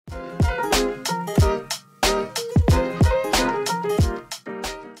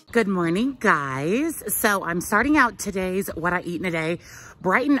Good morning, guys. So I'm starting out today's What I Eat in a Day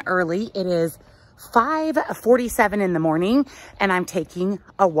bright and early. It is 5:47 in the morning and I'm taking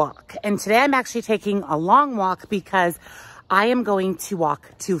a walk. And today I'm actually taking a long walk because I am going to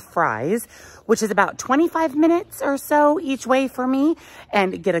walk to THRYVE, which is about 25 minutes or so each way for me,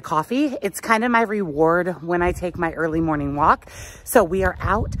 and get a coffee. It's kind of my reward when I take my early morning walk. So we are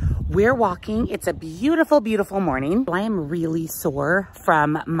out, we're walking. It's a beautiful, beautiful morning. I am really sore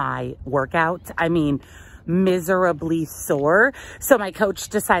from my workout. I mean, miserably sore. So my coach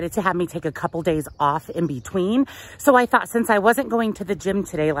decided to have me take a couple days off in between. So I thought since I wasn't going to the gym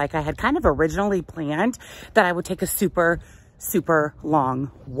today, like I had kind of originally planned, that I would take a super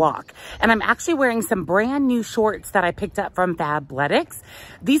long walk. And I'm actually wearing some brand new shorts that I picked up from Fabletics.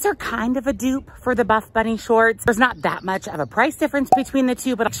 These are kind of a dupe for the Buff Bunny shorts. There's not that much of a price difference between the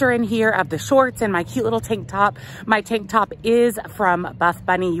two, but I'm sure in here of the shorts and my cute little tank top. My tank top is from Buff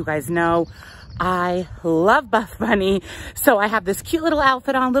Bunny. You guys know I love Buff Bunny. So I have this cute little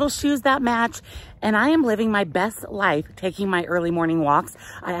outfit on, little shoes that match, and I am living my best life taking my early morning walks.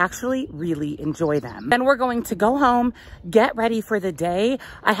 I actually really enjoy them. Then we're going to go home, get ready for the day.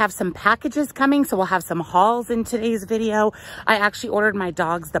 I have some packages coming, so we'll have some hauls in today's video. I actually ordered my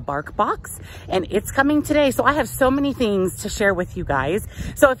dogs the bark box and it's coming today. So I have so many things to share with you guys.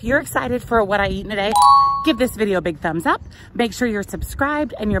 So if you're excited for What I Eat in a Day, give this video a big thumbs up. Make sure you're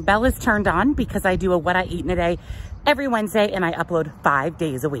subscribed and your bell is turned on because I do a What I Eat in a Day every Wednesday and I upload 5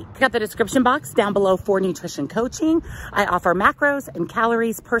 days a week. Got the description box down below for nutrition coaching. I offer macros and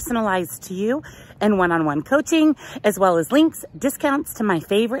calories personalized to you and one-on-one coaching, as well as links, discounts to my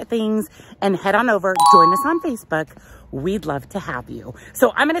favorite things, and head on over, join us on Facebook. We'd love to have you.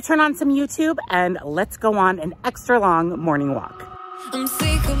 So I'm gonna turn on some YouTube and let's go on an extra long morning walk. I'm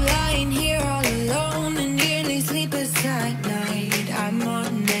sick of lying here all alone and nearly sleepless at night. I'm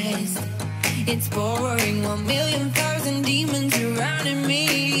honest, it's boring. 1,000,000 demons surrounding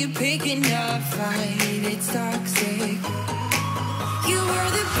me, picking a fight. It's toxic. You were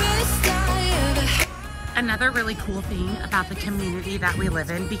the best I ever had. Another really cool thing about the community that we live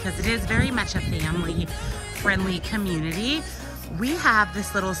in, because it is very much a family-friendly community, we have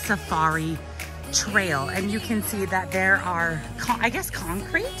this little safari trail, and you can see that there are, I guess,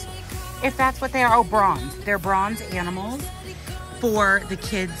 concrete, if that's what they are. Oh, bronze. They're bronze animals for the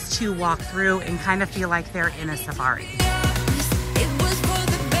kids to walk through and kind of feel like they're in a safari.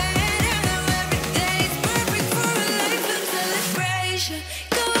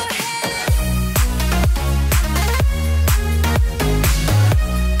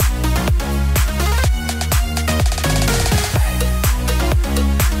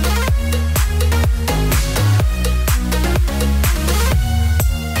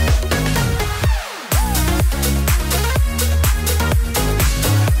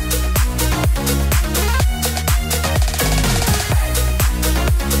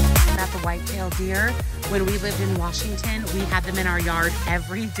 When we lived in Washington, we had them in our yard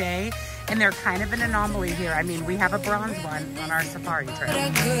every day, and they're kind of an anomaly here. I mean, we have a bronze one on our safari trail.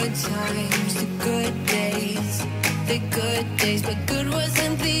 The good times, the good days, the good days, but good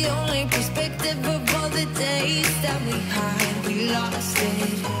wasn't the only perspective of all the days that we had. We lost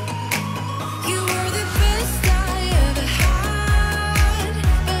it. You were the best I ever had,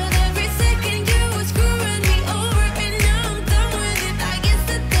 but every second you were screwing me over, and now I'm done with it. I guess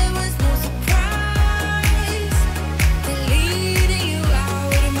that there was no surprise. Deleting you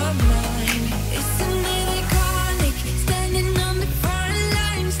out of my mind. Isn't it iconic? Standing on the front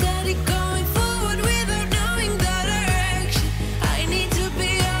line, steady going forward without knowing the direction. I need to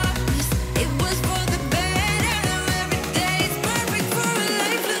be honest, it was for the better. Now every day is perfect for a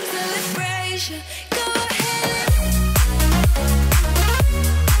life.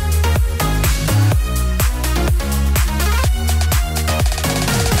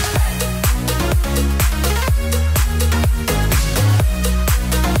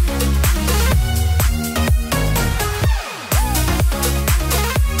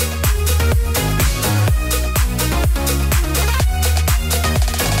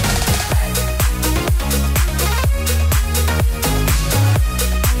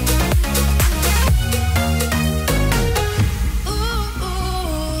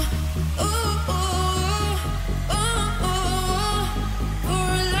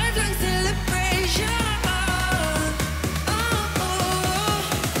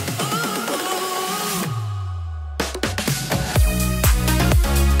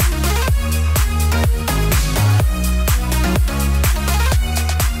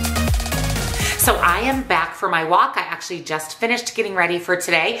 my walk. I actually just finished getting ready for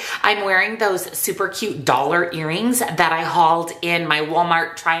today. I'm wearing those super cute dollar earrings that I hauled in my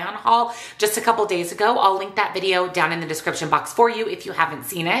Walmart try-on haul just a couple days ago. I'll link that video down in the description box for you if you haven't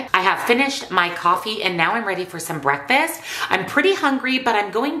seen it. I have finished my coffee and now I'm ready for some breakfast. I'm pretty hungry, but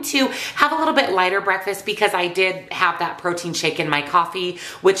I'm going to have a little bit lighter breakfast because I did have that protein shake in my coffee,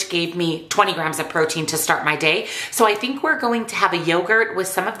 which gave me 20 grams of protein to start my day. So I think we're going to have a yogurt with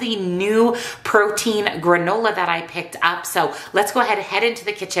some of the new protein granola that I picked up. So let's go ahead and head into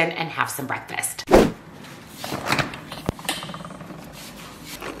the kitchen and have some breakfast.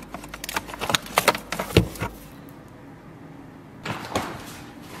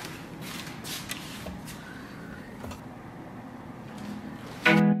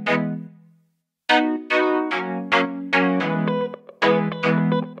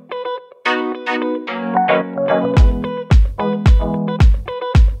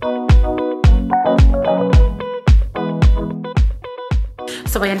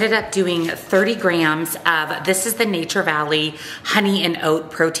 So I ended up doing 30 grams of, this is the Nature Valley honey and oat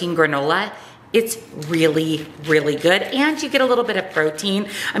protein granola. It's really, really good. And you get a little bit of protein.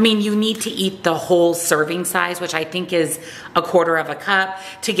 I mean, you need to eat the whole serving size, which I think is 1/4 of a cup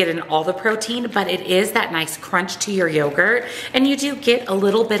to get in all the protein, but it is that nice crunch to your yogurt. And you do get a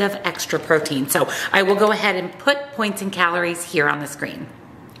little bit of extra protein. So I will go ahead and put points and calories here on the screen.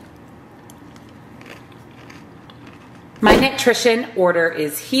 My Nutrition order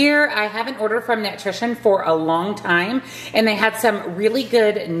is here. I haven't ordered from Nutrition for a long time, and they had some really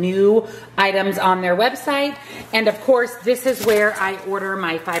good new items on their website. And of course, this is where I order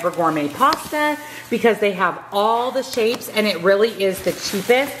my Fiber Gourmet pasta because they have all the shapes and it really is the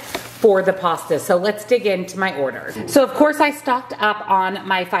cheapest for the pasta. So let's dig into my order. So of course I stocked up on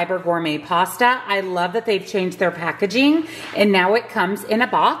my Fiber Gourmet pasta. I love that they've changed their packaging and now it comes in a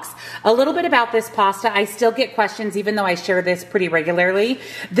box. A little bit about this pasta. I still get questions even though I share this pretty regularly.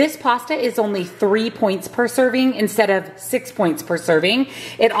 This pasta is only 3 points per serving instead of 6 points per serving.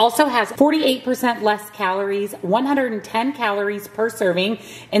 It also has 48% less calories, 110 calories per serving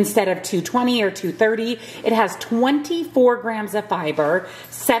instead of 220 or 230. It has 24 grams of fiber,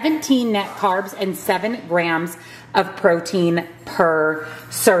 17 net carbs, and 7 grams of protein per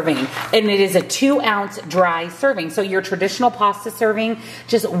serving. And it is a 2-ounce dry serving. So your traditional pasta serving,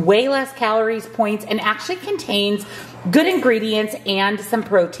 just way less calories, points, and actually contains good ingredients and some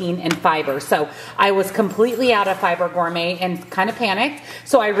protein and fiber. So I was completely out of Fiber Gourmet and kind of panicked.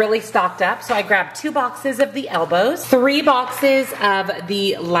 So I really stocked up. So I grabbed 2 boxes of the elbows, 3 boxes of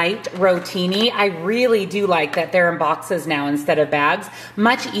the light rotini. I really do like that they're in boxes now instead of bags.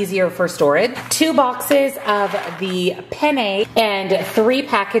 Much easier for storage. 2 boxes of the penne and 3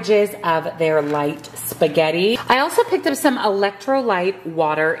 packages of their light spaghetti. I also picked up some electrolyte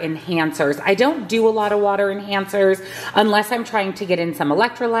water enhancers. I don't do a lot of water enhancers unless I'm trying to get in some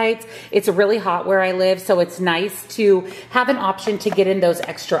electrolytes. It's really hot where I live, so it's nice to have an option to get in those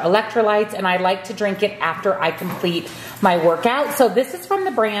extra electrolytes, and I like to drink it after I complete my workout. So this is from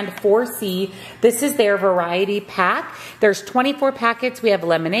the brand 4C. This is their variety pack. There's 24 packets. We have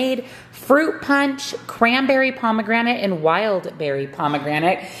lemonade, fruit punch, cranberry pomegranate, and wild berry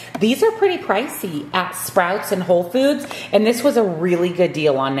pomegranate. These are pretty pricey at Sprouts and Whole Foods, and this was a really good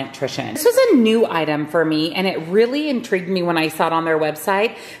deal on Nutrition. This was a new item for me, and it really intrigued me when I saw it on their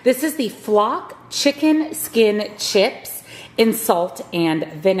website. This is the Flock Chicken Skin Chips in salt and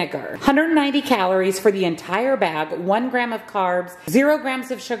vinegar. 190 calories for the entire bag, 1 gram of carbs, 0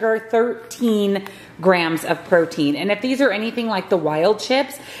 grams of sugar, 13 grams of protein. And if these are anything like the wild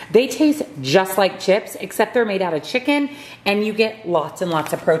chips, they taste just like chips, except they're made out of chicken and you get lots and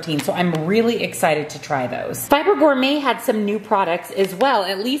lots of protein. So I'm really excited to try those. Fiber Gourmet had some new products as well,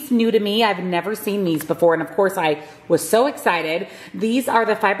 at least new to me. I've never seen these before. And of course I was so excited. These are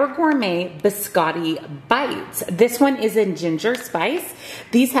the Fiber Gourmet Biscotti Bites. This one is in ginger spice.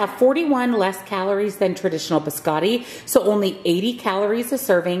 These have 41 less calories than traditional biscotti, so only 80 calories a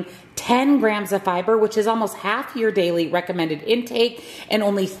serving, 10 grams of fiber, which is almost half your daily recommended intake, and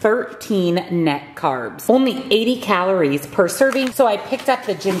only 13 net carbs. Only 80 calories per serving. So I picked up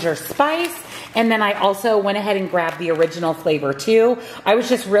the ginger spice, and then I also went ahead and grabbed the original flavor too. I was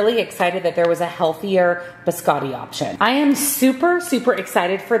just really excited that there was a healthier biscotti option. I am super, super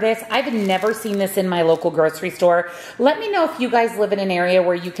excited for this. I've never seen this in my local grocery store. Let me know if you guys live in an area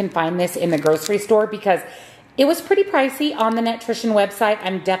where you can find this in the grocery store, because It was pretty pricey on the Netrition website.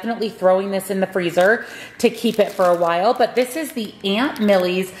 I'm definitely throwing this in the freezer to keep it for a while, but this is the Aunt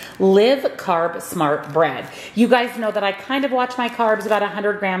Millie's Live Carb Smart Bread. You guys know that I kind of watch my carbs about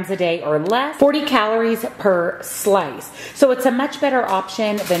 100 grams a day or less, 40 calories per slice. So it's a much better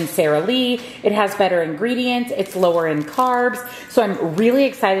option than Sara Lee. It has better ingredients. It's lower in carbs. So I'm really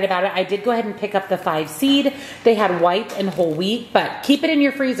excited about it. I did go ahead and pick up the 5-seed. They had white and whole wheat, but keep it in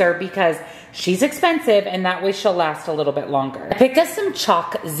your freezer because she's expensive and that way she'll last a little bit longer. I picked up some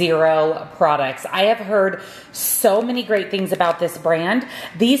Chalk Zero products. I have heard so many great things about this brand.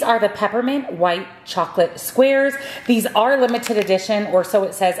 These are the peppermint white chocolate squares. These are limited edition, or so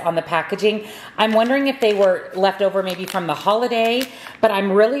it says on the packaging. I'm wondering if they were left over maybe from the holiday, but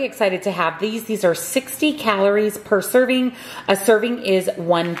I'm really excited to have these. These are 60 calories per serving. A serving is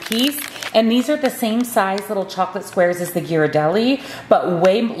 1 piece, and these are the same size little chocolate squares as the Ghirardelli, but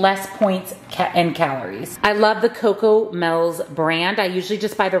way less points and calories. I love the Coco Mel's brand. I usually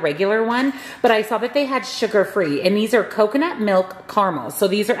just buy the regular one, but I saw that they had sugar-free, and these are coconut milk caramels. So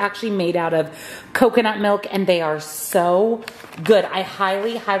these are actually made out of coconut milk, and they are so good. I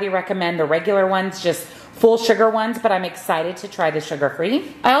highly, highly recommend the regular ones, just full sugar ones, but I'm excited to try the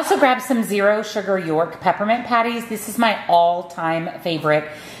sugar-free. I also grabbed some zero sugar York peppermint patties. This is my all-time favorite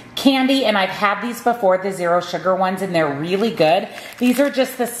candy, and I've had these before, the zero sugar ones, and they're really good. These are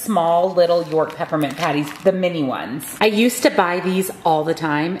just the small little York peppermint patties, the mini ones. I used to buy these all the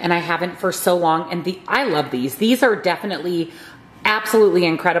time, and I haven't for so long, and I love these. These are definitely absolutely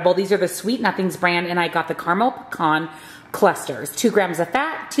incredible. These are the Sweet Nothings brand, and I got the caramel pecan clusters. 2 grams of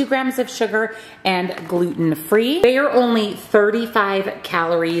fat, 2 grams of sugar, and gluten-free. They are only 35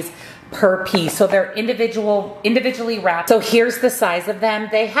 calories per piece, so they're individually wrapped. So here's the size of them.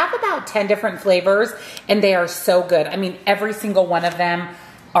 They have about 10 different flavors, and they are so good. I mean, every single one of them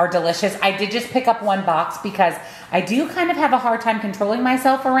are delicious. I did just pick up 1 box because I do kind of have a hard time controlling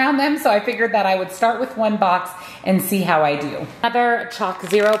myself around them, so I figured that I would start with 1 box and see how I do. Another Chalk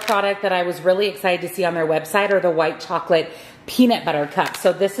Zero product that I was really excited to see on their website are the white chocolate peanut butter cups.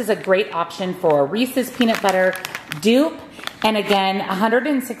 So this is a great option for a Reese's peanut butter dupe. And again,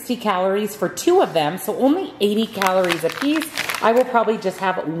 160 calories for 2 of them, so only 80 calories a piece. I will probably just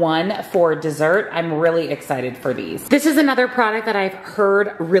have 1 for dessert. I'm really excited for these. This is another product that I've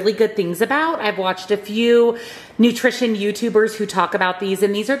heard really good things about. I've watched a few nutrition YouTubers who talk about these,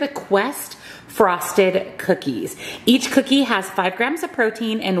 and these are the Quest frosted cookies. Each cookie has 5 grams of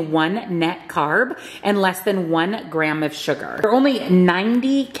protein and 1 net carb and less than 1 gram of sugar. They're only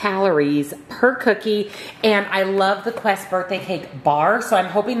 90 calories per cookie, and I love the Quest birthday cake bar, so I'm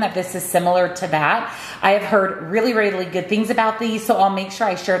hoping that this is similar to that. I have heard really, really good things about these, so I'll make sure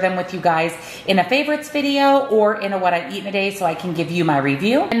I share them with you guys in a favorites video or in a what I eat in a day so I can give you my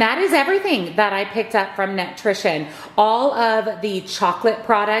review. And that is everything that I picked up from Netrition. All of the chocolate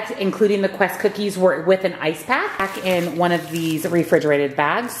products, including the Quest cookies, were with an ice pack in one of these refrigerated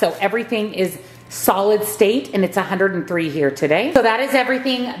bags. So everything is solid state, and it's 103 here today. So that is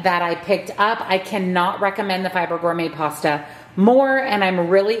everything that I picked up. I cannot recommend the Fiber Gourmet pasta more, and I'm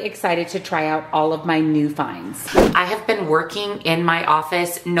really excited to try out all of my new finds. I have been working in my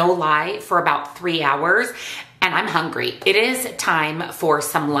office, no lie, for about 3 hours, and I'm hungry. It is time for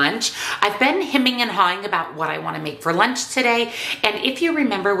some lunch. I've been hemming and hawing about what I want to make for lunch today. And if you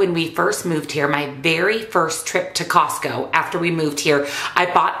remember when we first moved here, my very first trip to Costco after we moved here, I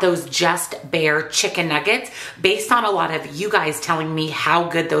bought those Just Bare chicken nuggets based on a lot of you guys telling me how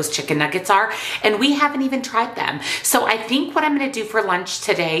good those chicken nuggets are. And we haven't even tried them. So I think what I'm going to do for lunch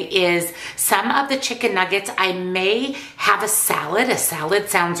today is some of the chicken nuggets. I may have a salad. A salad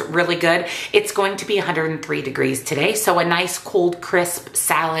sounds really good. It's going to be 103 degrees today, so a nice cold crisp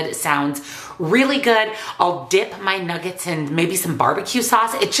salad sounds really good. I'll dip my nuggets in maybe some barbecue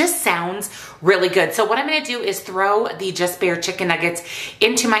sauce. It just sounds really good. So what I'm gonna do is throw the Just Bare chicken nuggets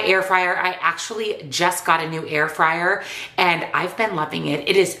into my air fryer. I actually just got a new air fryer and I've been loving it.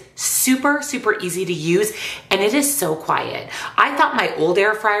 It is super, super easy to use, and it is so quiet. I thought my old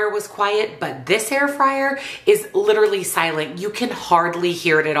air fryer was quiet, but this air fryer is literally silent. You can hardly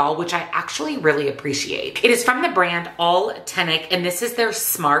hear it at all, which I actually really appreciate. It is from the brand Alltenic, and this is their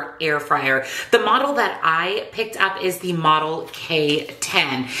smart air fryer. The model that I picked up is the Model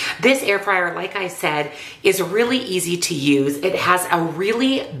K10. This air fryer, like I said, is really easy to use. It has a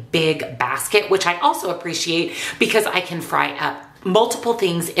really big basket, which I also appreciate because I can fry up multiple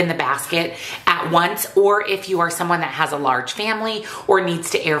things in the basket at once, or if you are someone that has a large family or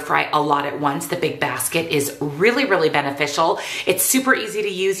needs to air fry a lot at once, the big basket is really, really beneficial. It's super easy to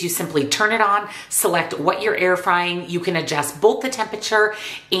use. You simply turn it on, select what you're air frying. You can adjust both the temperature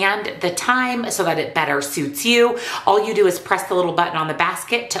and the time so that it better suits you. All you do is press the little button on the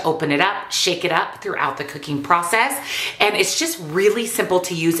basket to open it up, shake it up throughout the cooking process, and it's just really simple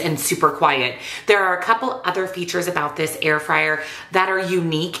to use and super quiet. There are a couple other features about this air fryer that are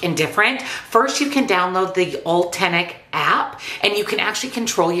unique and different. First, you can download the Ultenic app, and you can actually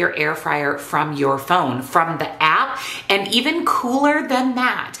control your air fryer from your phone, from the app. And even cooler than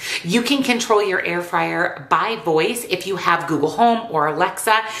that, you can control your air fryer by voice. If you have Google Home or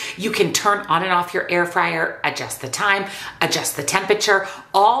Alexa, you can turn on and off your air fryer, adjust the time, adjust the temperature,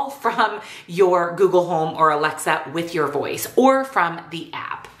 all from your Google Home or Alexa with your voice, or from the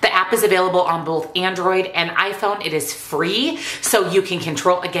app. The app is available on both Android and iPhone. It is free, so you can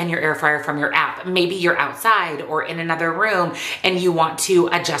control, again, your air fryer from your app. Maybe you're outside or in another room and you want to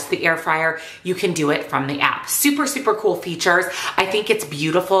adjust the air fryer, you can do it from the app. Super, super cool features. I think it's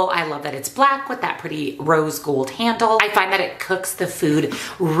beautiful. I love that it's black with that pretty rose gold handle. I find that it cooks the food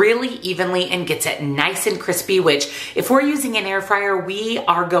really evenly and gets it nice and crispy, which if we're using an air fryer, we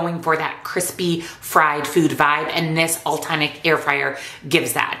are going for that crispy fried food vibe, and this Ultenic air fryer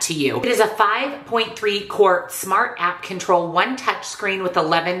gives that to you. It is a 5.3 quart smart app control, one touch screen with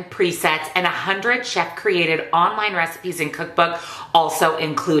 11 presets and 100 chef created online recipes and cookbook also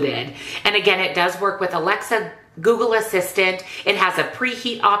included. And again, it does work with Alexa, Google Assistant. It has a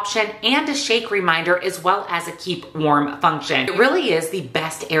preheat option and a shake reminder, as well as a keep warm function. It really is the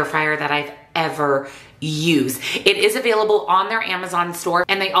best air fryer that I've ever use. It is available on their Amazon store,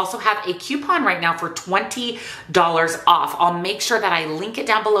 and they also have a coupon right now for $20 off. I'll make sure that I link it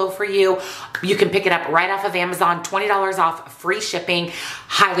down below for you. You can pick it up right off of Amazon, $20 off, free shipping.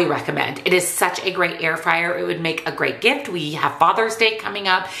 Highly recommend. It is such a great air fryer. It would make a great gift. We have Father's Day coming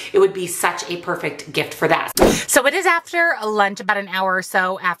up. It would be such a perfect gift for that. So it is after lunch, about an hour or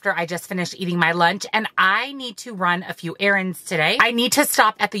so after I just finished eating my lunch, and I need to run a few errands today. I need to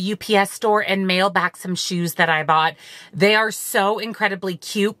stop at the UPS store and mail back some shoes that I bought. They are so incredibly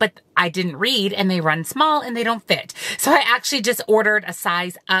cute, but I didn't read and they run small and they don't fit. So I actually just ordered a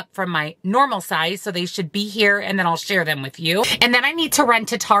size up from my normal size, so they should be here, and then I'll share them with you. And then I need to run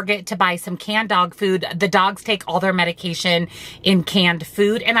to Target to buy some canned dog food. The dogs take all their medication in canned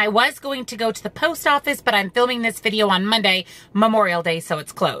food, and I was going to go to the post office, but I'm filming this video on Monday, Memorial Day, so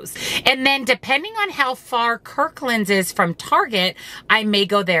it's closed. And then depending on how far Kirkland's is from Target, I may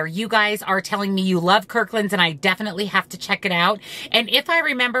go there. You guys are telling me you love Kirkland's, and I definitely have to check it out. And if I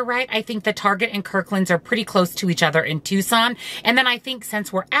remember right, I think the Target and Kirkland's are pretty close to each other in Tucson. And then I think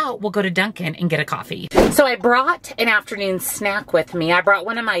since we're out, we'll go to Dunkin' and get a coffee. So I brought an afternoon snack with me. I brought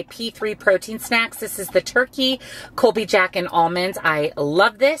one of my P3 protein snacks. This is the turkey, Colby Jack, and almonds. I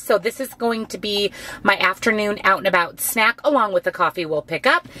love this. So this is going to be my afternoon out and about snack, along with the coffee we'll pick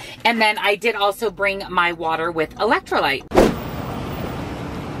up. And then I did also bring my water with electrolyte.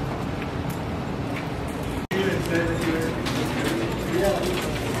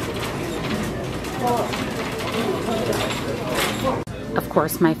 Of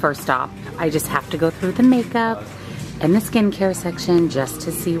course, my first stop, I just have to go through the makeup and the skincare section just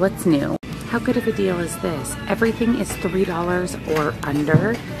to see what's new. How good of a deal is this? Everything is $3 or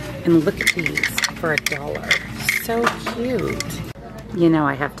under, and look at these for $1. So cute. You know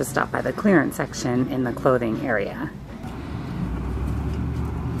I have to stop by the clearance section in the clothing area.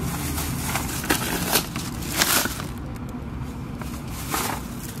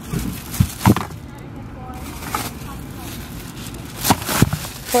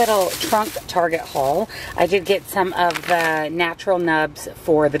 Little trunk Target haul. I did get some of the natural nubs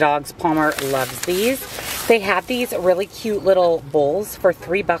for the dogs. Palmer loves these. They have these really cute little bowls for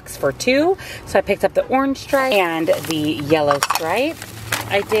 $3 for two. So I picked up the orange stripe and the yellow stripe.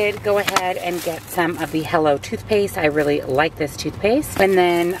 I did go ahead and get some of the Hello toothpaste. I really like this toothpaste. And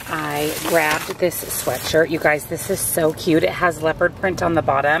then I grabbed this sweatshirt. You guys, this is so cute. It has leopard print on the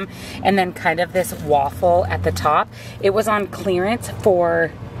bottom and then kind of this waffle at the top. It was on clearance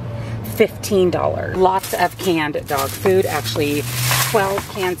for $15. Lots of canned dog food, actually 12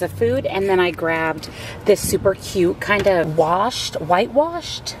 cans of food. And then I grabbed this super cute kind of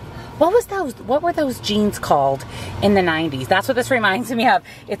whitewashed. What were those jeans called in the 90s? That's what this reminds me of.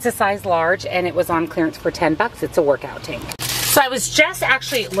 It's a size large and it was on clearance for $10. It's a workout tank. So I was just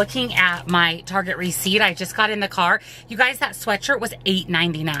actually looking at my Target receipt. I just got in the car. You guys, that sweatshirt was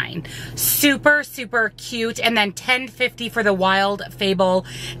 $8.99. Super, super cute. And then $10.50 for the Wild Fable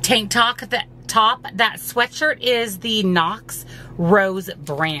tank top. That sweatshirt is the Knox Rose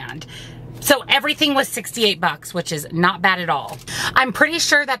brand. So everything was 68 bucks, which is not bad at all. I'm pretty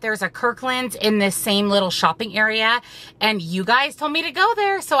sure that there's a Kirkland's in this same little shopping area, and you guys told me to go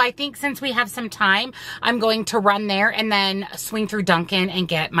there. So I think since we have some time, I'm going to run there and then swing through Dunkin' and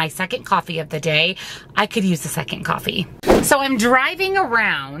get my second coffee of the day. I could use a second coffee. So I'm driving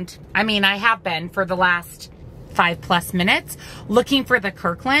around. I mean, I have been for the last 5+ minutes looking for the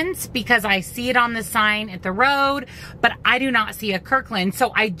Kirkland's because I see it on the sign at the road, but I do not see a Kirkland's.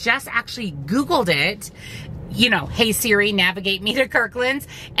 So I just actually Googled it, you know, hey Siri, navigate me to Kirkland's,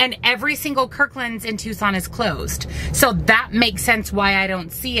 and every single Kirkland's in Tucson is closed. So that makes sense why I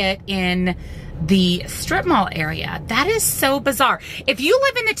don't see it in the strip mall area. That is so bizarre. If you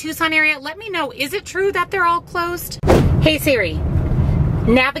live in the Tucson area, let me know, is it true that they're all closed? Hey Siri,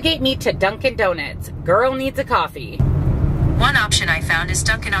 navigate me to Dunkin' Donuts. Girl needs a coffee. One option I found is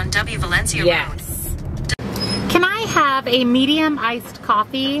Dunkin' on W. Valencia Road. Can I have a medium iced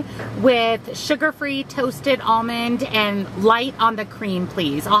coffee with sugar-free toasted almond and light on the cream,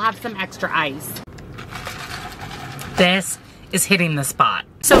 please? I'll have some extra ice. This is hitting the spot.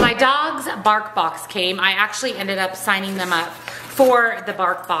 So my dog's bark box came. I actually ended up signing them up for the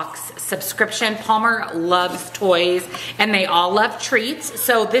bark box subscription. Palmer loves toys and they all love treats.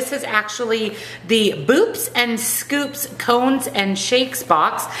 So this is actually the Boops and Scoops Cones and Shakes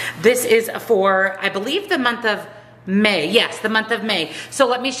box. This is for, I believe, the month of May. Yes, the month of May. So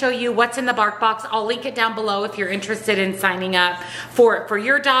let me show you what's in the bark box. I'll link it down below if you're interested in signing up for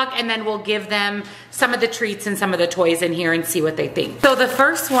your dog, and then we'll give them some of the treats and some of the toys in here and see what they think. So the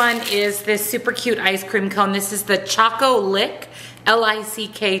first one is this super cute ice cream cone. This is the Choco Lick,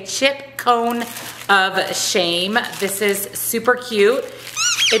 L-I-C-K, chip cone of shame. This is super cute.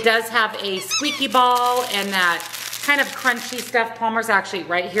 It does have a squeaky ball and that kind of crunchy stuff. Palmer's actually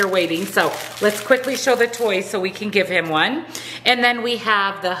right here waiting, so let's quickly show the toys so we can give him one. And then we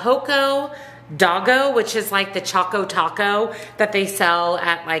have the Hoko Doggo, which is like the Choco Taco that they sell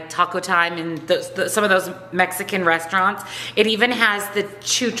at like Taco Time and some of those Mexican restaurants. It even has the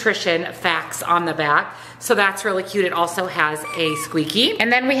Chutrition facts on the back. So that's really cute. It also has a squeaky.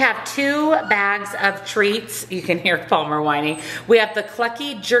 And then we have 2 bags of treats. You can hear Palmer whining. We have the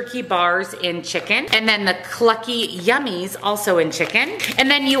Clucky Jerky Bars in chicken, and then the Clucky Yummies also in chicken.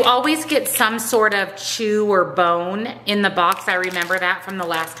 And then you always get some sort of chew or bone in the box. I remember that from the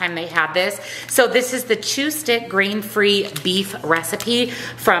last time they had this. So this is the Chew Stick grain-free beef recipe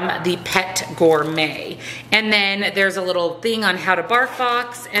from the Pet Gourmet. And then there's a little thing on how to bark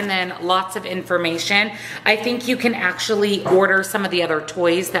box, and then lots of information. I think you can actually order some of the other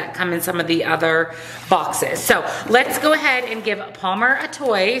toys that come in some of the other boxes. So let's go ahead and give Palmer a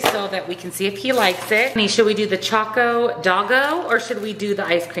toy so that we can see if he likes it. Should we do the Choco Doggo or should we do the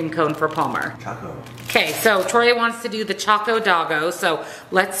ice cream cone for Palmer? Choco. Okay, so Troy wants to do the Choco Doggo, so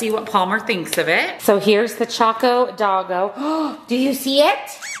let's see what Palmer thinks of it. So here's the Choco Doggo. Do you see it?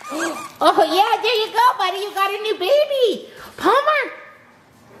 Oh yeah, there you go, buddy. You got a new baby. Palmer.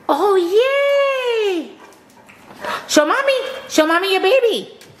 Oh, yay. Show mommy your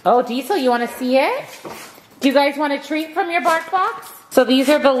baby. Oh, Diesel, you want to see it? Do you guys want a treat from your bark box? So these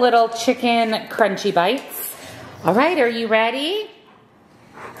are the little chicken crunchy bites. All right, are you ready?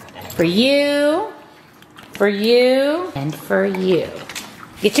 For you, and for you.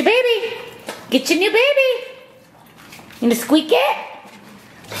 Get your baby. Get your new baby. You gonna squeak it?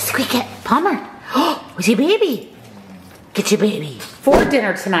 Let's squeak it. Palmer. Oh, where's your baby? Get your baby. For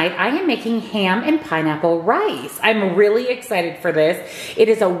dinner tonight, I am making ham and pineapple rice. I'm really excited for this. It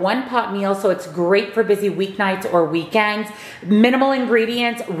is a 1-pot meal, so it's great for busy weeknights or weekends. Minimal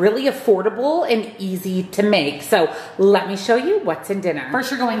ingredients, really affordable and easy to make. So let me show you what's in dinner.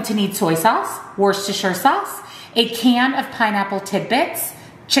 First, you're going to need soy sauce, Worcestershire sauce, a can of pineapple tidbits,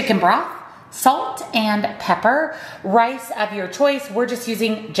 chicken broth, salt and pepper, rice of your choice. We're just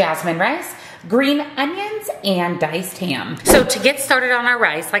using jasmine rice, green onions, and diced ham. So to get started on our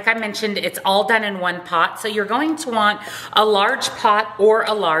rice, like I mentioned, it's all done in 1 pot. So you're going to want a large pot or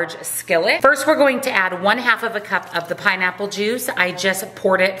a large skillet. First, we're going to add 1/2 cup of the pineapple juice. I just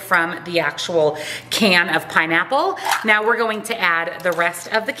poured it from the actual can of pineapple. Now we're going to add the rest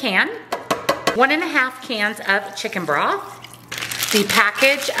of the can. 1.5 cans of chicken broth, the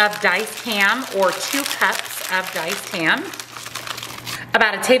package of diced ham or 2 cups of diced ham,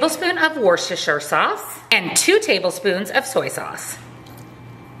 about a tablespoon of Worcestershire sauce, and 2 tablespoons of soy sauce.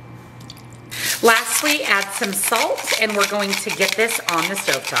 Lastly, add some salt, and we're going to get this on the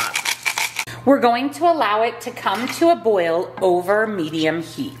stovetop. We're going to allow it to come to a boil over medium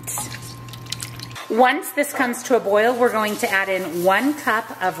heat. Once this comes to a boil, we're going to add in 1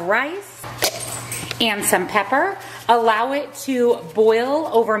 cup of rice and some pepper, Allow it to boil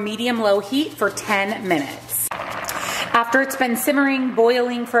over medium-low heat for 10 minutes. After it's been simmering,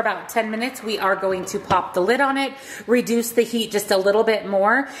 boiling for about 10 minutes, we are going to pop the lid on it, reduce the heat just a little bit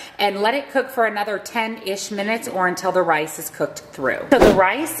more, and let it cook for another 10-ish minutes or until the rice is cooked through. So the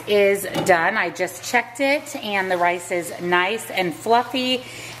rice is done. I just checked it, and the rice is nice and fluffy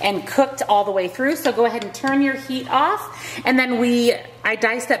and cooked all the way through. So go ahead and turn your heat off. And then I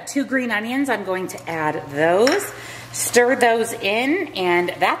diced up 2 green onions. I'm going to add those. Stir those in,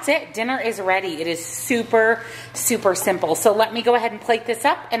 and that's it. Dinner is ready. It is super, super simple. So let me go ahead and plate this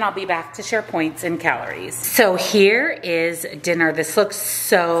up, and I'll be back to share points and calories. So here is dinner. This looks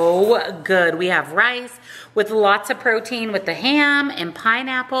so good. We have rice with lots of protein with the ham and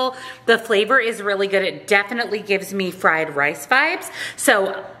pineapple. The flavor is really good. It definitely gives me fried rice vibes.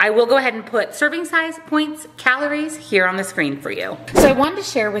 So I will go ahead and put serving size, points, calories here on the screen for you. So I wanted to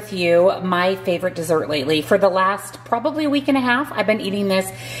share with you my favorite dessert lately. For the last probably week and a half, I've been eating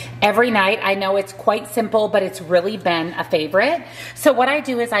this every night. I know it's quite simple, but it's really been a favorite. So what I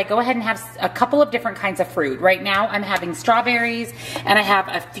do is I go ahead and have a couple of different kinds of fruit. Right now I'm having strawberries, and I have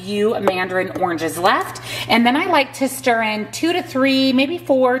a few mandarin oranges left. And then I like to stir in 2 to 3, maybe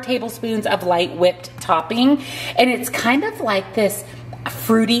 4 tablespoons of light whipped topping. And it's kind of like this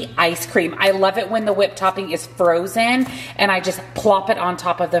fruity ice cream. I love it when the whipped topping is frozen and I just plop it on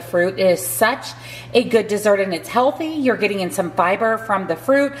top of the fruit. It is such a good dessert, and it's healthy. You're getting in some fiber from the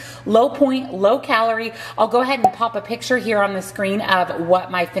fruit, low point, low calorie. I'll go ahead and pop a picture here on the screen of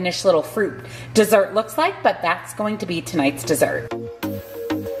what my finished little fruit dessert looks like, but that's going to be tonight's dessert.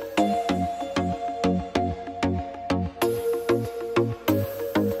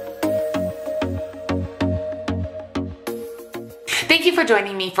 Thank you for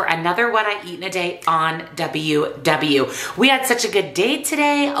joining me for another What I Eat in a Day on WW. We had such a good day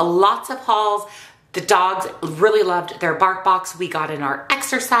today, lots of hauls. The dogs really loved their bark box. We got in our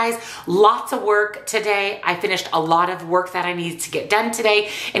exercise, lots of work today. I finished a lot of work that I needed to get done today,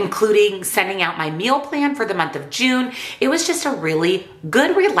 including sending out my meal plan for the month of June. It was just a really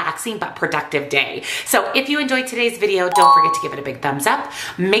good, relaxing, but productive day. So if you enjoyed today's video, don't forget to give it a big thumbs up.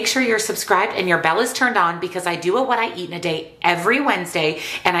 Make sure you're subscribed and your bell is turned on, because I do a What I Eat in a Day every Wednesday,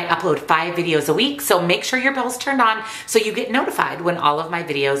 and I upload 5 videos a week. So make sure your bell's turned on so you get notified when all of my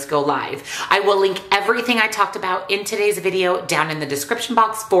videos go live. I will link everything I talked about in today's video down in the description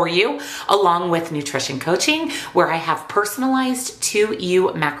box for you, along with nutrition coaching, where I have personalized to you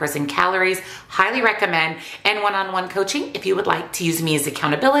macros and calories. Highly recommend. And one-on-one coaching if you would like to use me as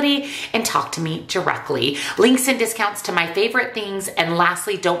accountability and talk to me directly. Links and discounts to my favorite things. And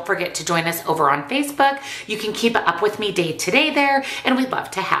lastly, don't forget to join us over on Facebook. You can keep up with me day to day there, and we'd love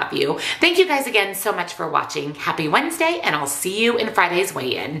to have you. Thank you guys again so much for watching. Happy Wednesday, and I'll see you in Friday's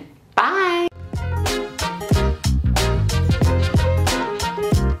weigh-in. Bye.